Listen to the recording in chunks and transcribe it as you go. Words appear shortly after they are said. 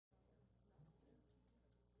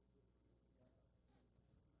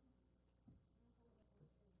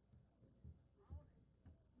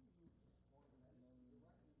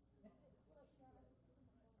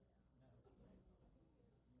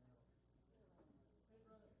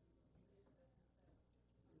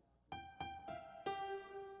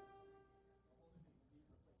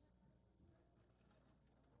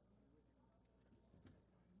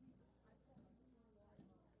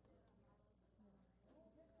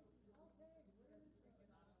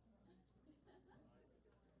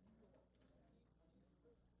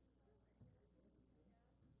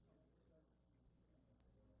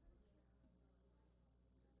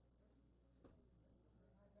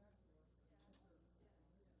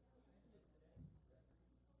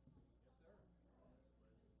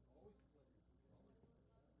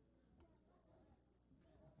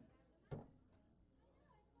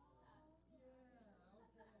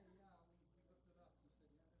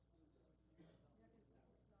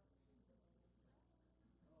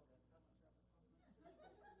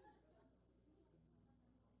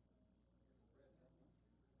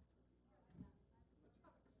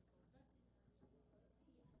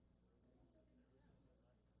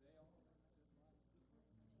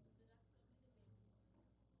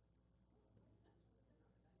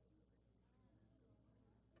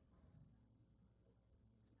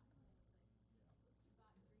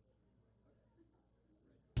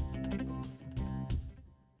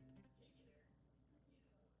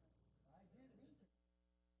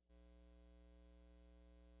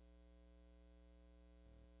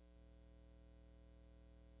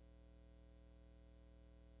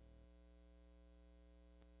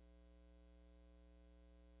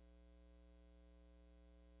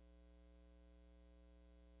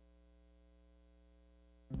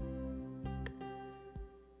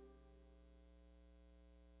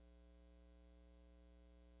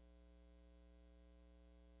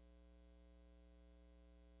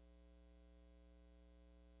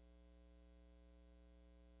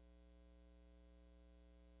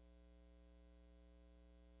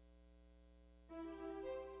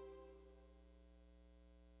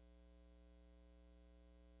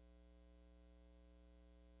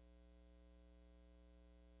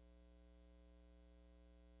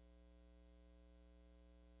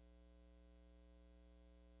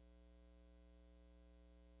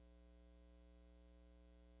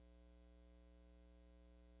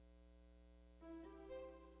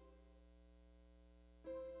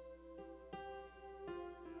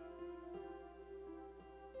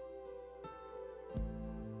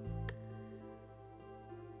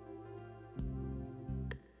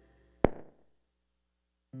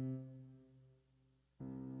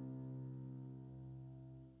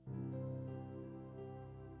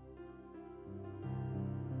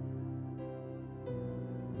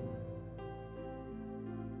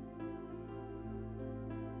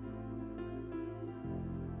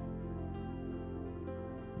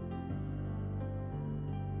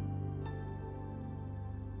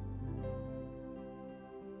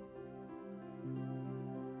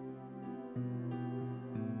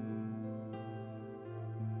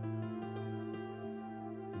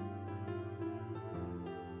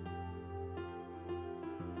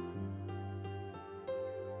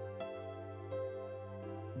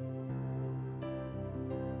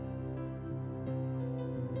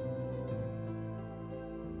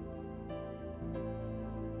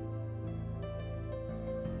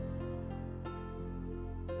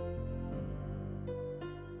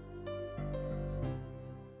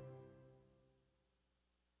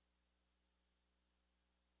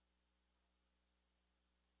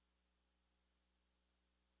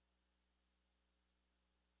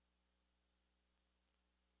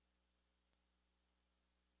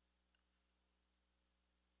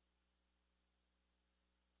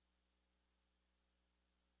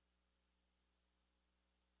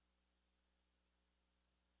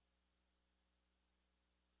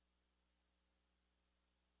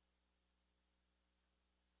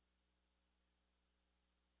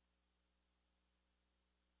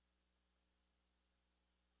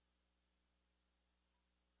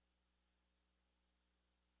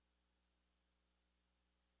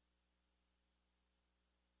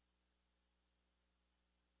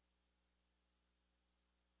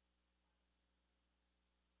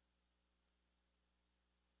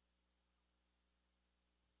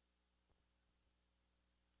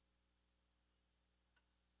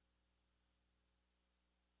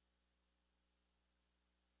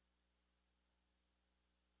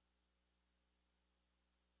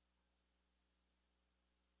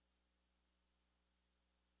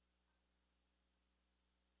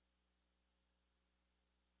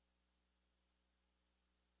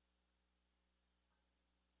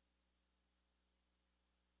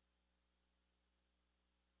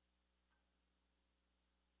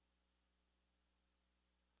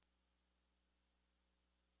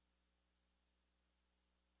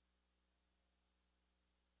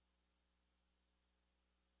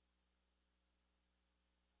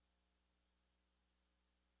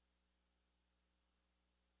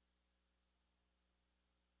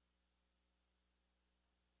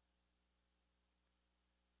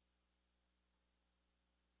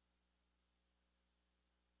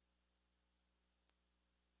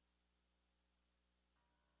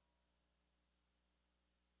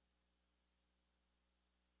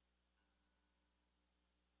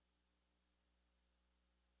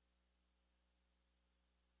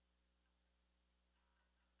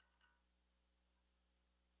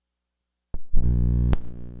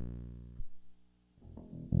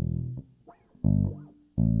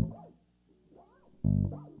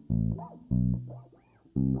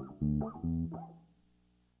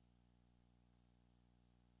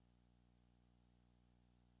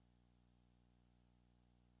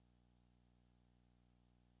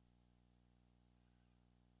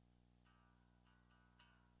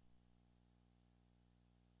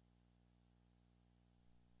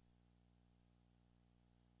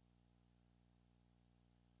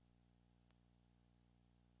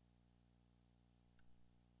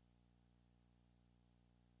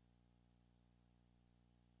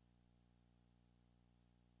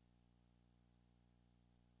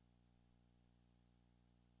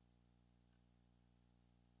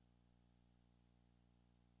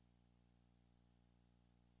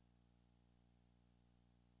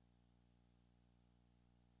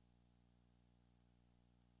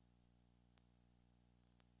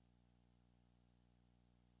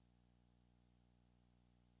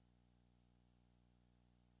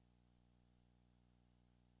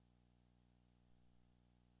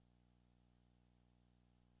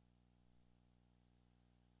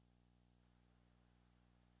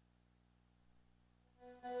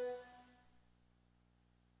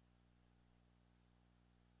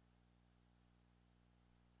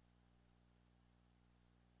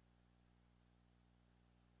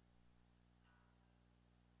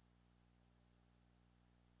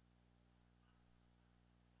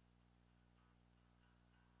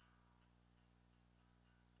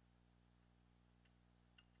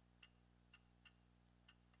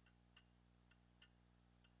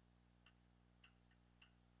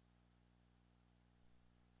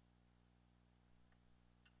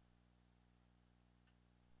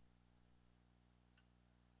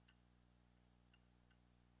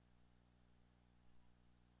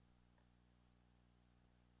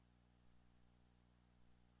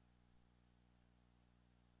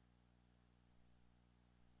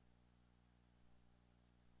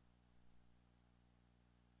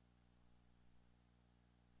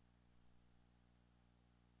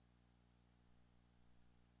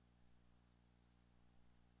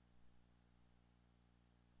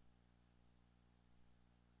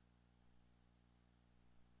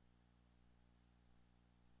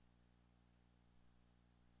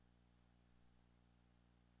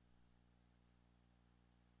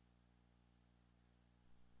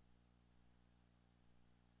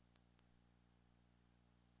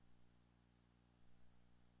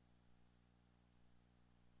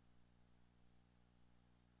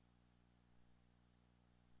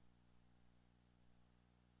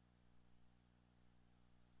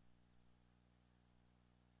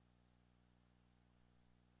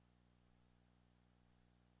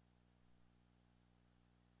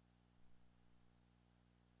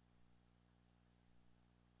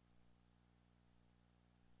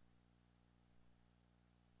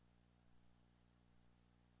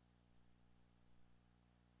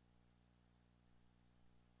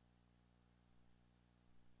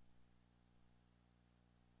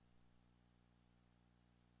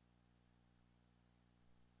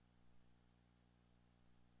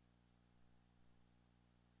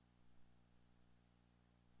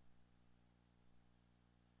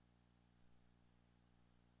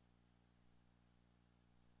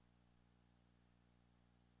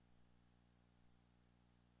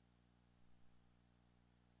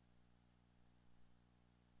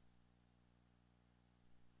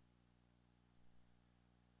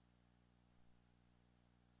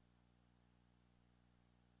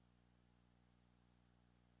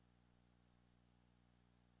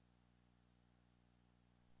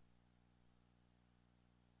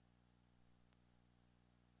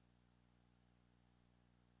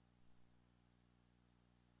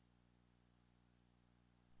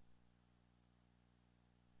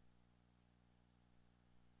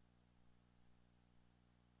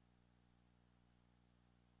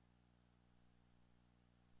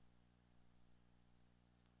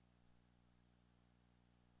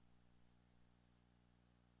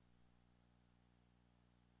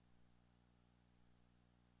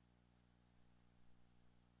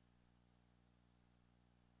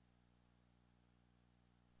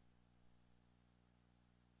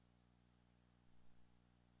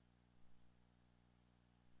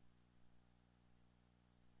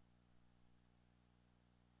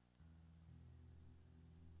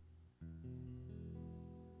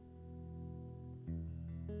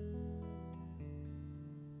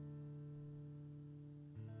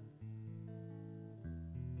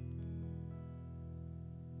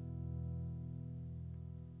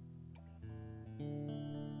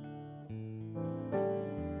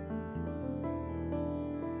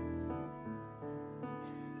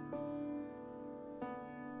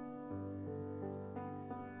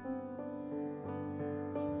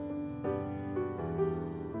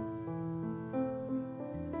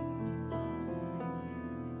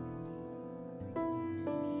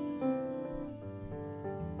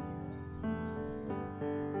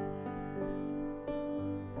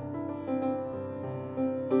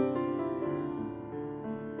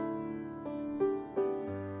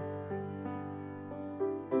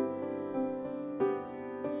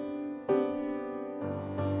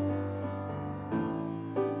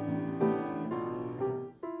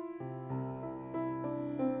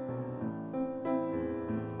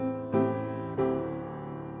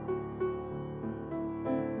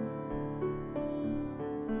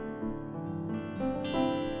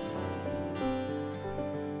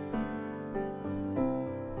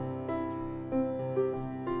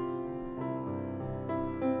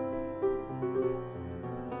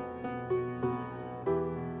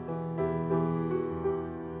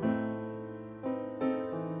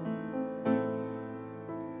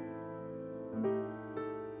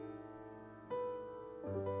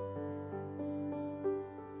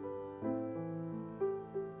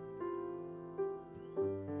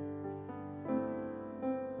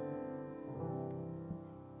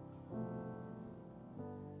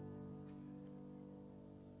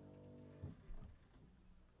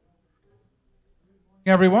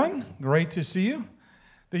Everyone, great to see you.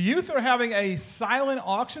 The youth are having a silent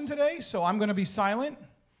auction today, so I'm going to be silent.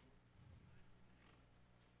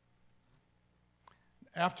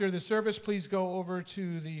 After the service, please go over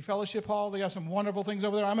to the fellowship hall. They got some wonderful things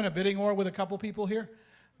over there. I'm in a bidding war with a couple people here,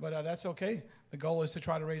 but that's okay. The goal is to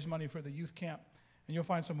try to raise money for the youth camp, and you'll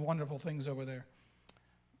find some wonderful things over there.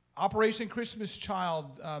 Operation Christmas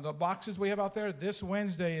Child, the boxes we have out there, this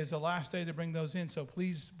Wednesday is the last day to bring those in, so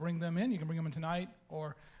please bring them in. You can bring them in tonight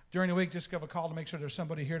or during the week. Just give a call to make sure there's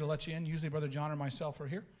somebody here to let you in. Usually Brother John or myself are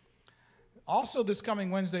here. Also, this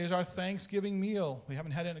coming Wednesday is our Thanksgiving meal. We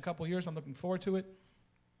haven't had it in a couple of years. I'm looking forward to it.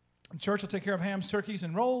 The church will take care of hams, turkeys,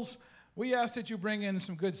 and rolls. We ask that you bring in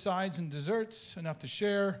some good sides and desserts, enough to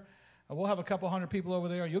share. We'll have a couple hundred people over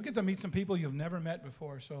there. You'll get to meet some people you've never met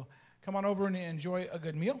before, so come on over and enjoy a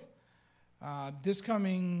good meal. This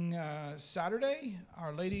coming Saturday,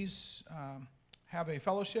 our ladies have a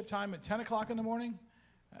fellowship time at 10 o'clock in the morning,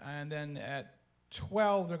 and then at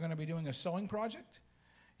 12 they're going to be doing a sewing project.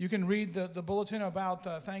 You can read the bulletin about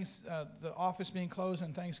the office being closed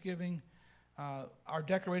on Thanksgiving. Our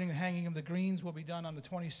decorating and hanging of the greens will be done on the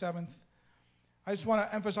 27th. I just want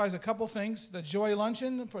to emphasize a couple things. The Joy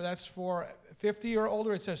Luncheon, that's for 50 or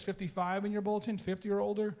older. It says 55 in your bulletin, 50 or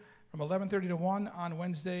older, from 11:30 to 1 on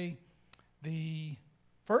Wednesday the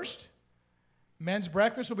 1st. Men's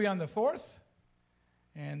breakfast will be on the 4th.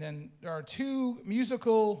 And then there are two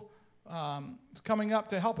musical coming up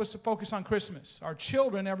to help us to focus on Christmas. Our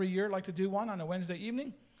children every year like to do one on a Wednesday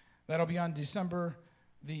evening. That'll be on December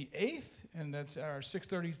the 8th, and that's our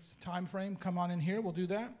 6:30 time frame. Come on in here, we'll do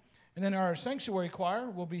that. And then our sanctuary choir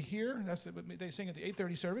will be here. They sing at the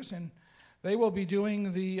 8:30 service, and they will be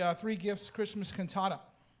doing the Three Gifts Christmas Cantata.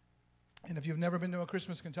 And if you've never been to a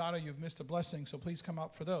Christmas cantata, you've missed a blessing, so please come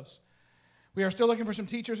out for those. We are still looking for some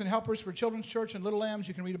teachers and helpers for Children's Church and Little Lambs.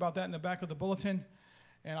 You can read about that in the back of the bulletin.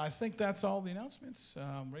 And I think that's all the announcements.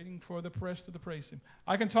 Waiting for the rest of the praise team.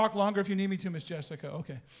 I can talk longer if you need me to, Miss Jessica.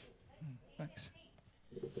 Okay. Thanks.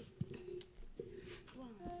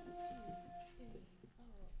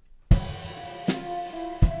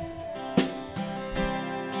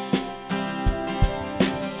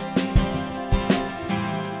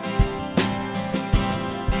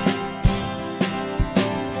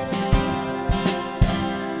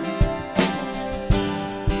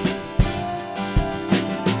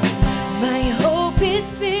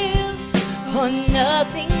 On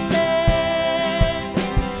nothing less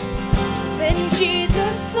than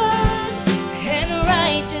Jesus' blood and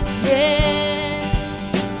righteousness.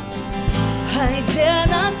 I dare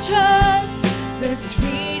not trust the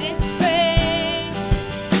sweetest frame,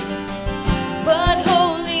 but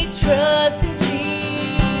wholly trust in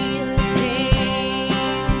Jesus' name.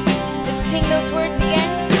 Let's sing those words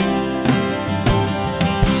again.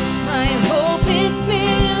 My hope is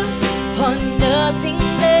built on nothing less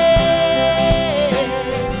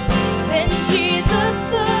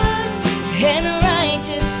and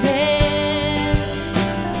righteousness.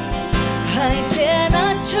 I dare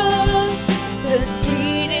not trust the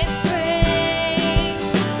sweetest frame,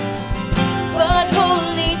 but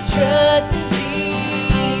wholly trust in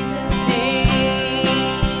Jesus'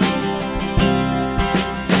 name.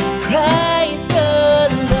 Christ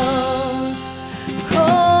alone,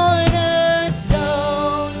 cornerstone,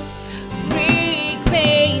 weak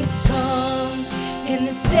made strong in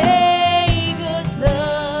the Savior's love.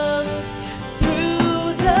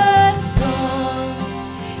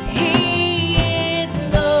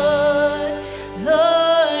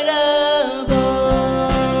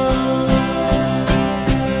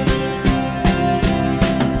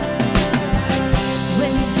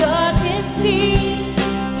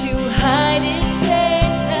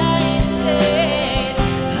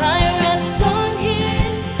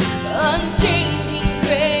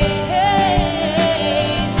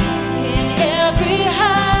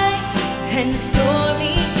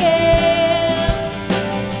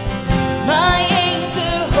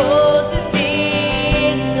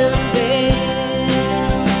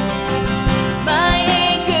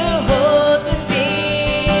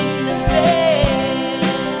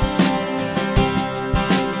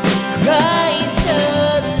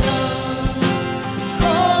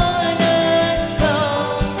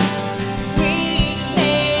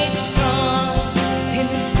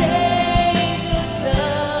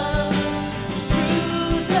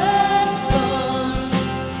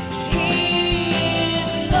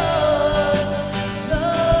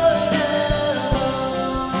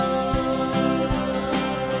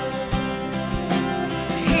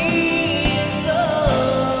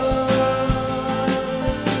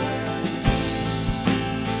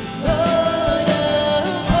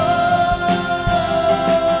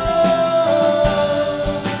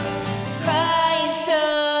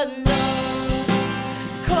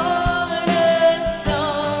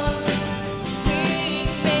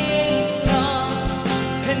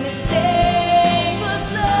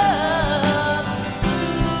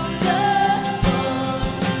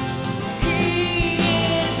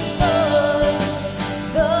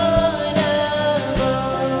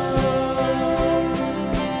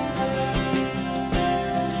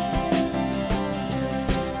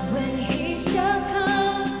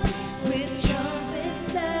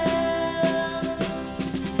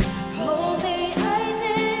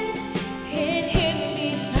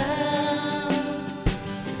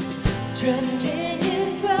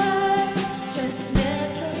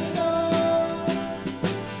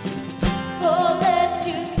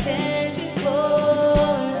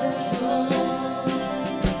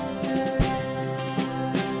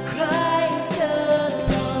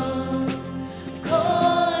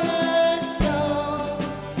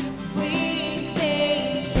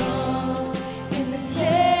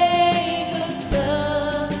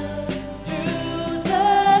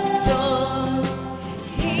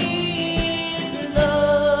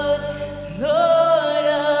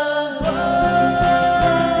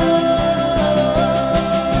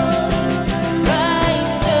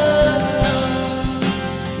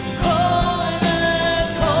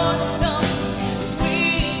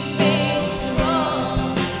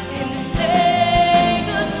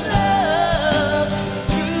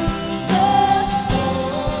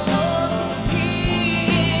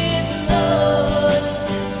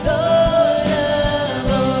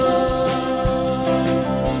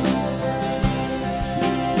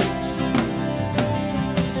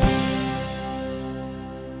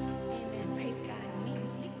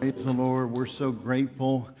 Praise the Lord. We're so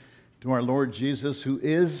grateful to our Lord Jesus, who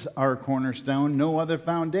is our cornerstone. No other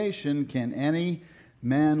foundation can any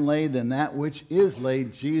man lay than that which is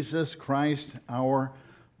laid, Jesus Christ our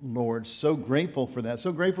Lord. So grateful for that.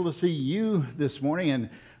 So grateful to see you this morning.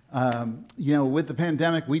 And, with the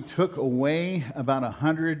pandemic, we took away about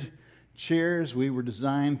 100 chairs. We were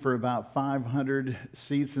designed for about 500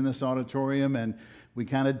 seats in this auditorium, and we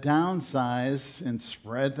kind of downsized and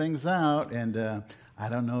spread things out. And I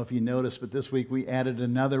don't know if you noticed, but this week we added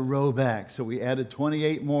another row back. So we added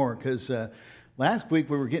 28 more because last week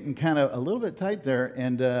we were getting kind of a little bit tight there.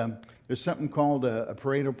 And there's something called a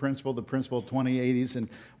Pareto principle, the principle of 20/80s. And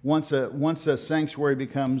once a sanctuary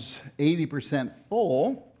becomes 80%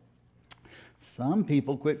 full, some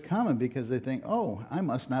people quit coming because they think, oh, I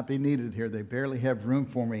must not be needed here. They barely have room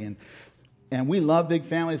for me. And we love big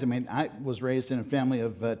families. I mean, I was raised in a family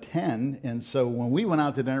of 10. And so when we went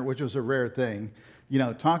out to dinner, which was a rare thing,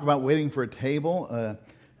 talk about waiting for a table.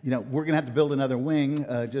 We're going to have to build another wing.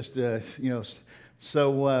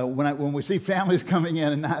 So when we see families coming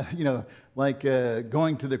in and not,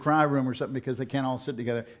 going to the cry room or something because they can't all sit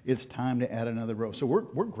together, it's time to add another row. So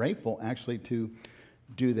we're grateful actually to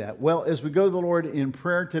do that. Well, as we go to the Lord in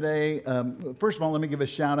prayer today, first of all, let me give a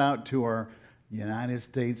shout out to our United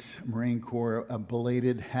States Marine Corps, a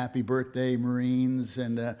belated happy birthday, Marines.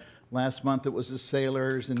 And last month it was the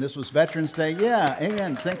sailors, and this was Veterans Day. Yeah,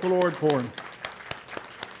 amen. Thank the Lord for.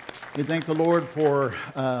 We thank the Lord for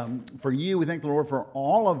you. We thank the Lord for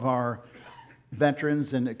all of our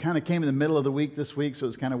veterans. And it kind of came in the middle of the week this week, so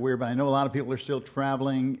it's kind of weird. But I know a lot of people are still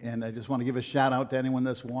traveling, and I just want to give a shout out to anyone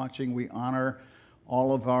that's watching. We honor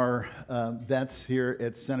all of our vets here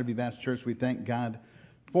at Centerview Baptist Church. We thank God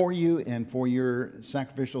for you and for your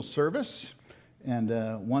sacrificial service. And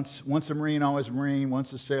once a Marine, always a Marine.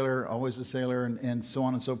 Once a sailor, always a sailor, and so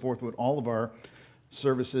on and so forth with all of our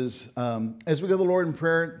services. As we go to the Lord in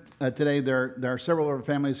prayer today, there are several of our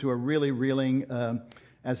families who are really reeling,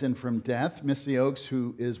 as in from death. Missy Oaks,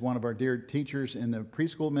 who is one of our dear teachers in the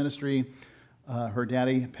preschool ministry, her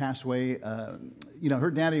daddy passed away.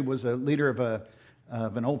 Her daddy was a leader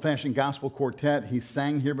of an old-fashioned gospel quartet. He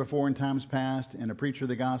sang here before in times past and a preacher of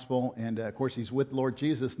the gospel. And, of course, he's with Lord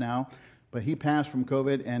Jesus now. But he passed from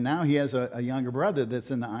COVID, and now he has a younger brother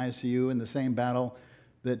that's in the ICU in the same battle.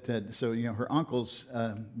 Her uncle's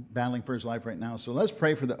battling for his life right now. So let's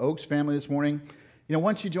pray for the Oaks family this morning.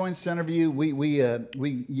 Once you join Centerview,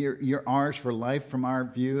 you're ours for life from our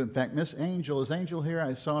view. In fact, Miss Angel, is Angel here?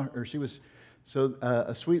 I saw her. She was,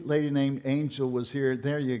 a sweet lady named Angel was here.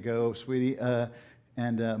 There you go, sweetie.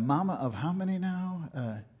 And mama of how many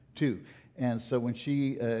now? 2. And so when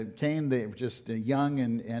she came, they were just young,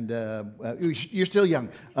 and you're still young.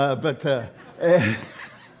 But at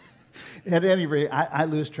any rate, I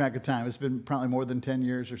lose track of time. It's been probably more than 10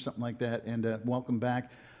 years or something like that. And welcome back.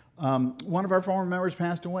 One of our former members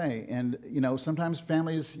passed away. And, sometimes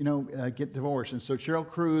families, get divorced. And so Cheryl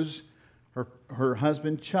Cruz, her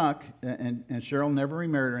husband Chuck, and Cheryl never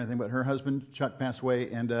remarried or anything, but her husband Chuck passed away.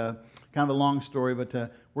 And kind of a long story, but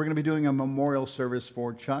we're going to be doing a memorial service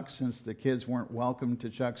for Chuck since the kids weren't welcome to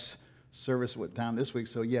Chuck's service down this week.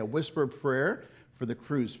 So yeah, whisper a prayer for the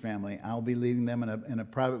Cruz family. I'll be leading them in a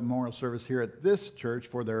private memorial service here at this church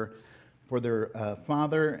for their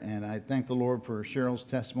father. And I thank the Lord for Cheryl's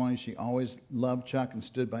testimony. She always loved Chuck and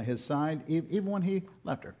stood by his side, even when he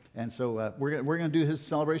left her. And so we're going to do his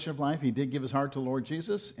celebration of life. He did give his heart to the Lord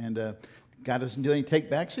Jesus, and God doesn't do any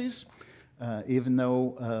take-backsies. Even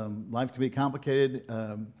though life can be complicated,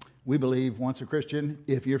 we believe once a Christian,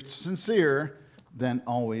 if you're sincere, then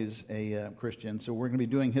always a Christian. So we're going to be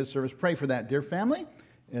doing his service. Pray for that dear family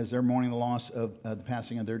as they're mourning the loss of the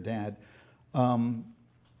passing of their dad.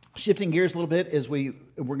 Shifting gears a little bit,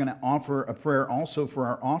 we're going to offer a prayer also for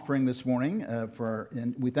our offering this morning.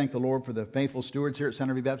 And we thank the Lord for the faithful stewards here at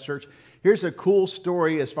Centerview Baptist Church. Here's a cool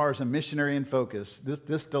story as far as a missionary in focus.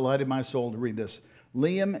 This delighted my soul to read this.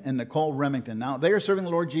 Liam and Nicole Remington. Now, they are serving the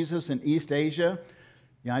Lord Jesus in East Asia.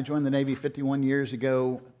 Yeah, I joined the Navy 51 years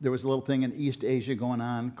ago. There was a little thing in East Asia going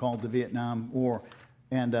on called the Vietnam War.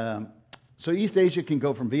 And so East Asia can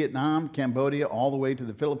go from Vietnam, Cambodia, all the way to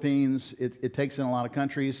the Philippines. It takes in a lot of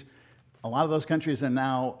countries. A lot of those countries are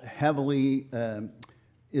now heavily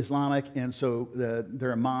Islamic, and so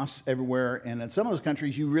there are mosques everywhere. And in some of those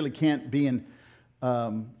countries, you really can't be in...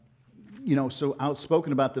 so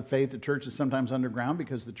outspoken about the faith. The church is sometimes underground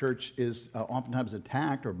because the church is oftentimes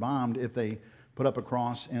attacked or bombed if they put up a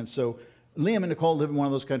cross. And so Liam and Nicole live in one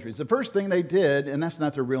of those countries. The first thing they did, and that's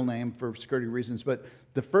not their real name for security reasons, but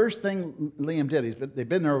the first thing Liam did, they've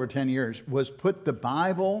been there over 10 years, was put the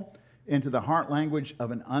Bible into the heart language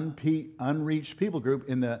of an unreached people group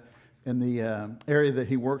in the area that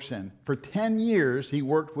he works in. For 10 years, he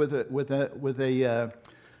worked with a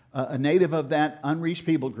native of that unreached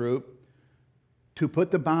people group to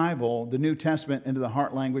put the Bible, the New Testament, into the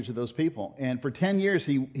heart language of those people. And for 10 years,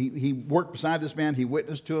 he worked beside this man. He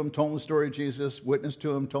witnessed to him, told him the story of Jesus, witnessed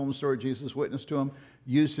to him, told him the story of Jesus, witnessed to him,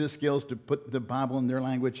 used his skills to put the Bible in their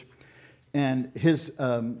language. And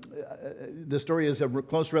the story is a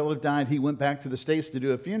close relative died. He went back to the States to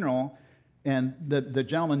do a funeral, and the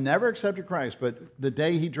gentleman never accepted Christ. But the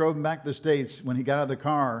day he drove him back to the States, when he got out of the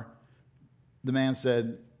car, the man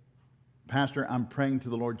said, "Pastor, I'm praying to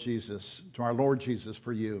the Lord Jesus, to our Lord Jesus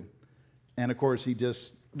for you." And of course, he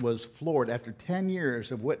just was floored. After 10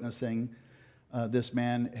 years of witnessing, this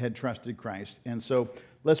man had trusted Christ. And so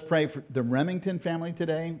let's pray for the Remington family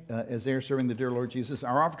today as they're serving the dear Lord Jesus.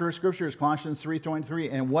 Our offer to our scripture is Colossians 3:23.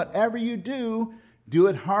 And whatever you do, do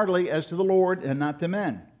it heartily as to the Lord and not to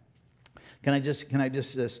men. There's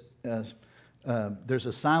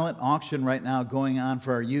a silent auction right now going on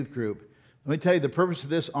for our youth group. Let me tell you, the purpose of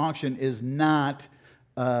this auction is not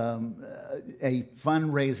a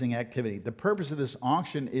fundraising activity. The purpose of this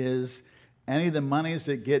auction is any of the monies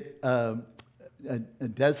that get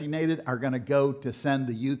designated are going to go to send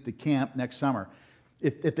the youth to camp next summer.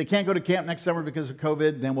 If they can't go to camp next summer because of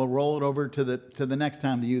COVID, then we'll roll it over to the next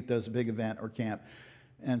time the youth does a big event or camp.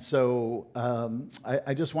 And so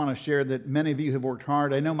I just want to share that many of you have worked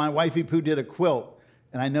hard. I know my wifey Pooh did a quilt.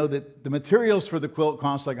 And I know that the materials for the quilt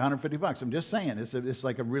cost like $150. I'm just saying, it's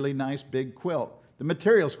like a really nice big quilt. The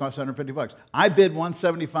materials cost $150. I bid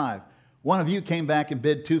 $175. One of you came back and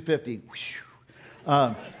bid $250.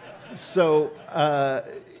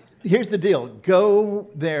 Here's the deal. Go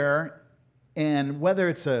there, and whether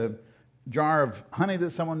it's a jar of honey that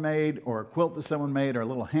someone made, or a quilt that someone made, or a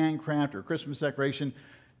little handcraft, or a Christmas decoration,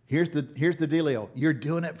 here's the dealio. You're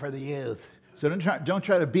doing it for the youth. So don't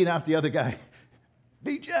try to beat out the other guy.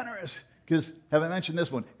 Be generous, because have I mentioned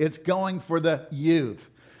this one? It's going for the youth.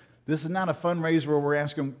 This is not a fundraiser where we're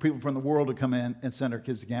asking people from the world to come in and send our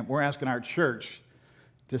kids to camp. We're asking our church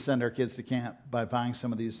to send our kids to camp by buying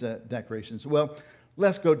some of these decorations. Well,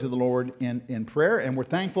 let's go to the Lord in prayer. And we're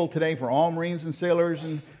thankful today for all Marines and sailors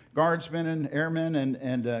and guardsmen and airmen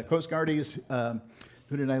and Coast Guardies.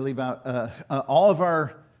 Who did I leave out? All of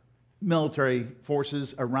our military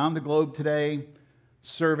forces around the globe today,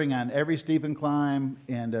 serving on every steep and climb,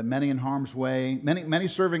 and many in harm's way, many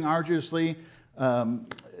serving arduously.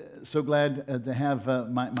 So glad to have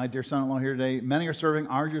my dear son-in-law here today. Many are serving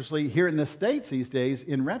arduously here in the States these days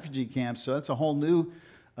in refugee camps, so that's a whole new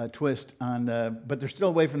twist on, but they're still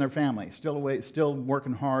away from their family, still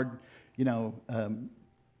working hard,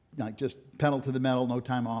 like just pedal to the metal, no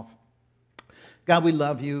time off. God, we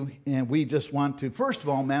love you, and we just want to, first of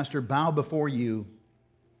all, Master, bow before you.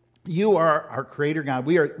 You are our Creator, God.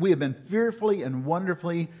 We have been fearfully and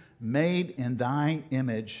wonderfully made in thy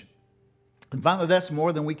image. And Father, that's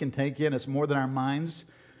more than we can take in. It's more than our minds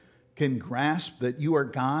can grasp, that you are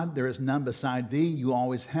God. There is none beside thee. You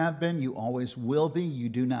always have been. You always will be. You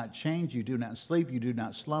do not change. You do not sleep. You do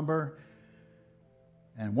not slumber.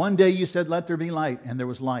 And one day you said, let there be light, and there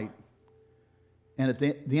was light. And at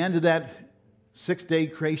the end of that 6-day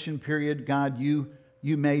creation period, God, you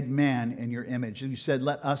made man in your image. And you said,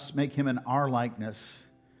 let us make him in our likeness.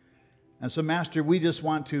 And so, Master, we just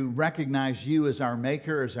want to recognize you as our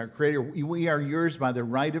maker, as our creator. We are yours by the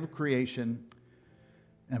right of creation.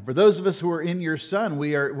 And for those of us who are in your Son,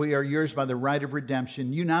 we are yours by the right of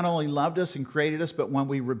redemption. You not only loved us and created us, but when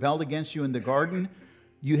we rebelled against you in the garden,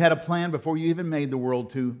 you had a plan before you even made the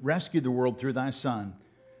world to rescue the world through thy Son.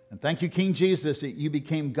 And thank you, King Jesus, that you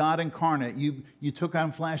became God incarnate. You took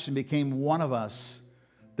on flesh and became one of us,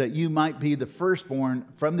 that you might be the firstborn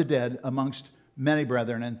from the dead amongst many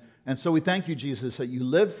brethren. And so we thank you, Jesus, that you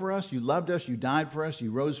lived for us, you loved us, you died for us,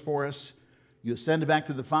 you rose for us, you ascended back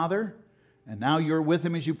to the Father, and now you're with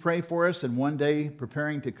him as you pray for us, and one day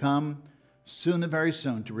preparing to come soon and very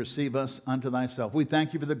soon to receive us unto thyself. We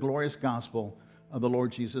thank you for the glorious gospel of the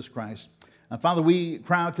Lord Jesus Christ. Father, we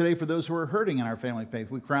cry out today for those who are hurting in our family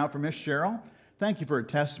faith. We cry out for Miss Cheryl. Thank you for a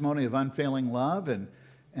testimony of unfailing love, and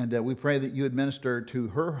we pray that you administer to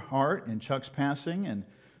her heart in Chuck's passing, and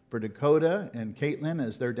for Dakota and Caitlin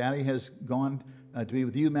as their daddy has gone to be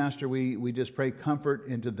with you, Master. We just pray comfort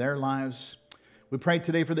into their lives. We pray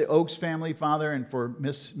today for the Oaks family, Father, and for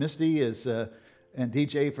Miss Misty and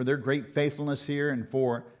DJ for their great faithfulness here, and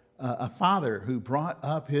for a father who brought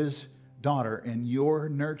up his daughter in your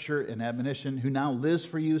nurture and admonition, who now lives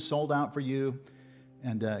for you, sold out for you.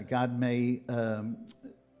 And God, may,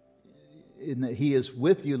 in that he is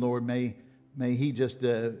with you, Lord, may May he just,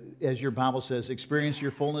 as your Bible says, experience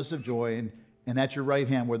your fullness of joy and at your right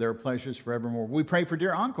hand where there are pleasures forevermore. We pray for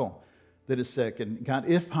dear uncle that is sick. And God,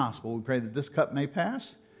 if possible, we pray that this cup may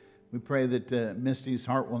pass. We pray that Misty's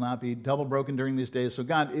heart will not be double broken during these days. So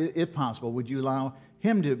God, if possible, would you allow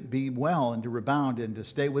him to be well and to rebound and to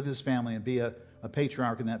stay with his family and be a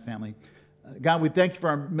patriarch in that family. God, we thank you for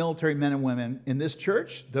our military men and women in this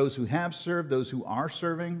church, those who have served, those who are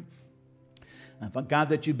serving. God,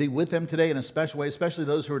 that you be with them today in a special way, especially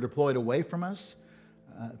those who are deployed away from us,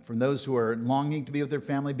 from those who are longing to be with their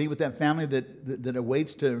family. Be with that family that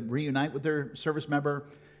awaits to reunite with their service member,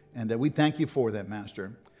 and that we thank you for that,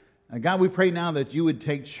 Master. God, we pray now that you would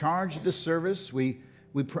take charge of this service. We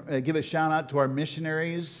give a shout out to our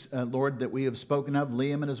missionaries, Lord, that we have spoken of,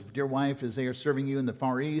 Liam and his dear wife, as they are serving you in the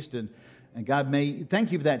Far East. And God,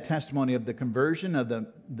 thank you for that testimony of the conversion of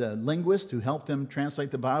the linguist who helped them translate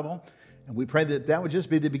the Bible. And we pray that would just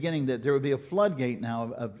be the beginning, that there would be a floodgate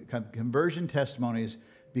now of conversion testimonies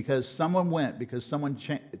because someone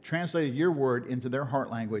translated your word into their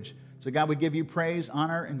heart language. So God, we give you praise,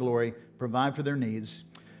 honor, and glory. Provide for their needs.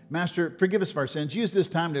 Master, forgive us for our sins. Use this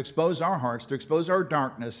time to expose our hearts, to expose our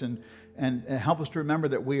darkness, and help us to remember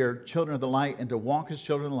that we are children of the light and to walk as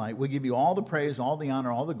children of the light. We give you all the praise, all the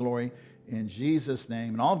honor, all the glory in Jesus' name.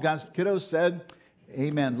 And all of God's kiddos said,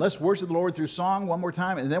 amen. Let's worship the Lord through song one more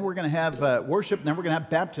time, and then we're going to have worship, and then we're going to have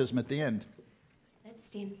baptism at the end. Let's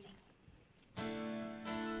stand and sing.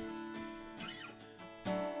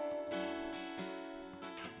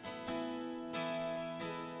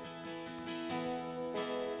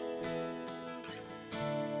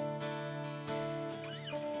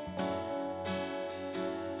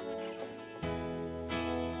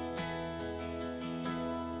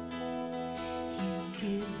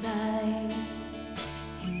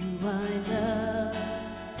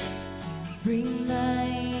 Bring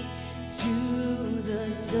light to the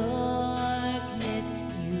darkness.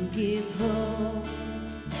 You give hope.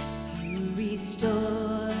 You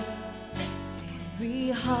restore every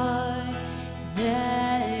heart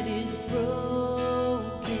that is broken.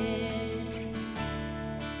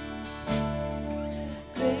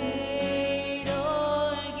 Great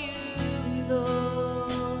are you,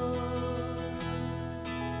 Lord.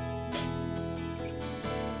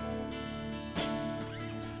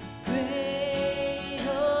 Great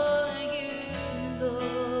are you, Lord.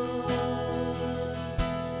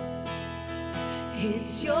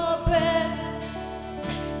 It's your breath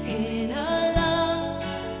in our lungs,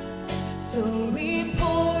 so we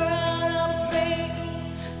pour out our praise.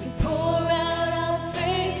 We pour out our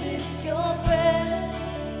praise. It's your breath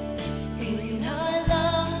in our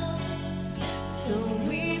lungs, so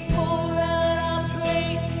we pour out our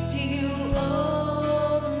praise to you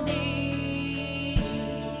only.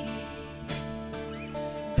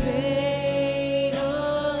 Great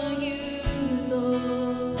are you,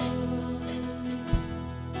 Lord.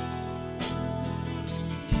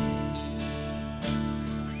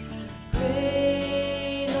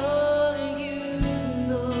 Great are you,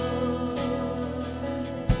 Lord.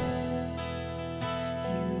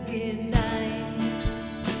 You give light,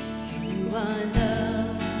 you are love.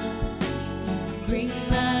 You bring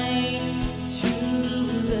light to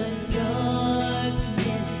the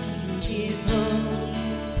darkness. You give hope.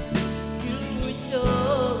 You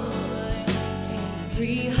restore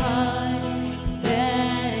every heart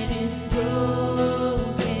that is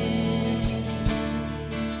broken.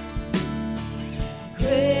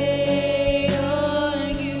 Great are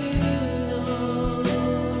you, Lord.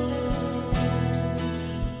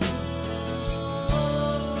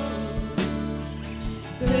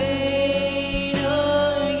 Great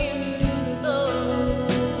are you,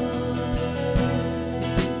 Lord.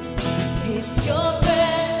 It's your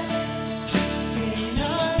breath in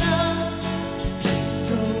our lungs,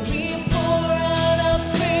 so we pour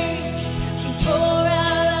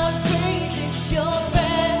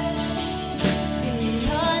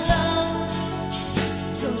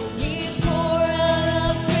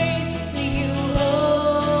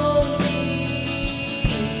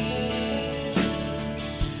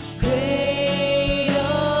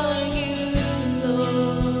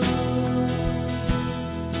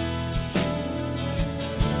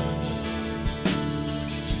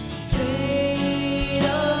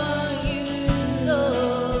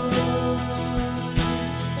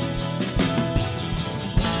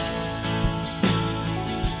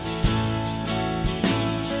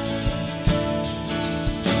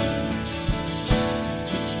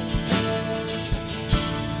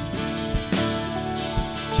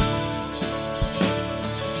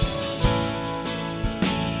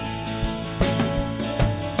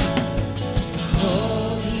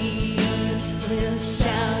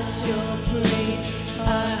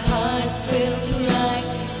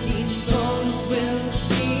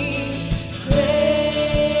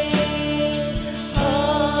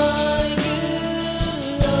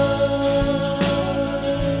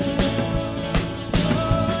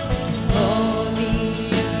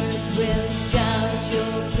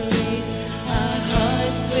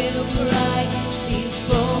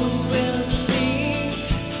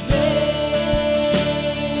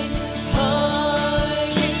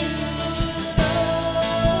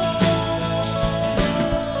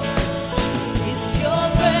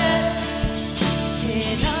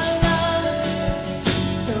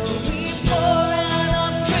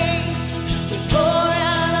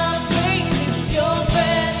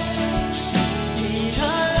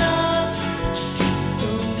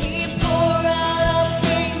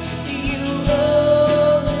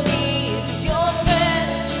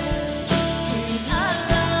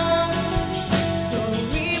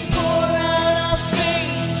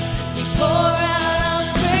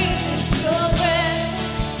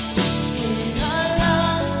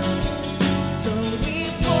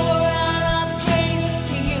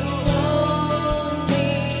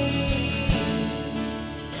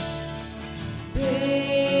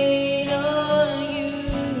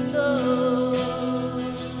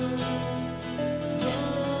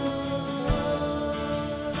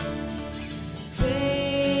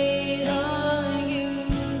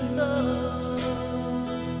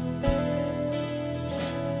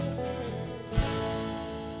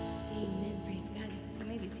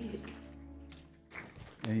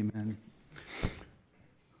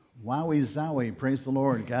Wowie zowie. Praise the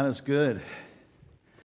Lord. God is good.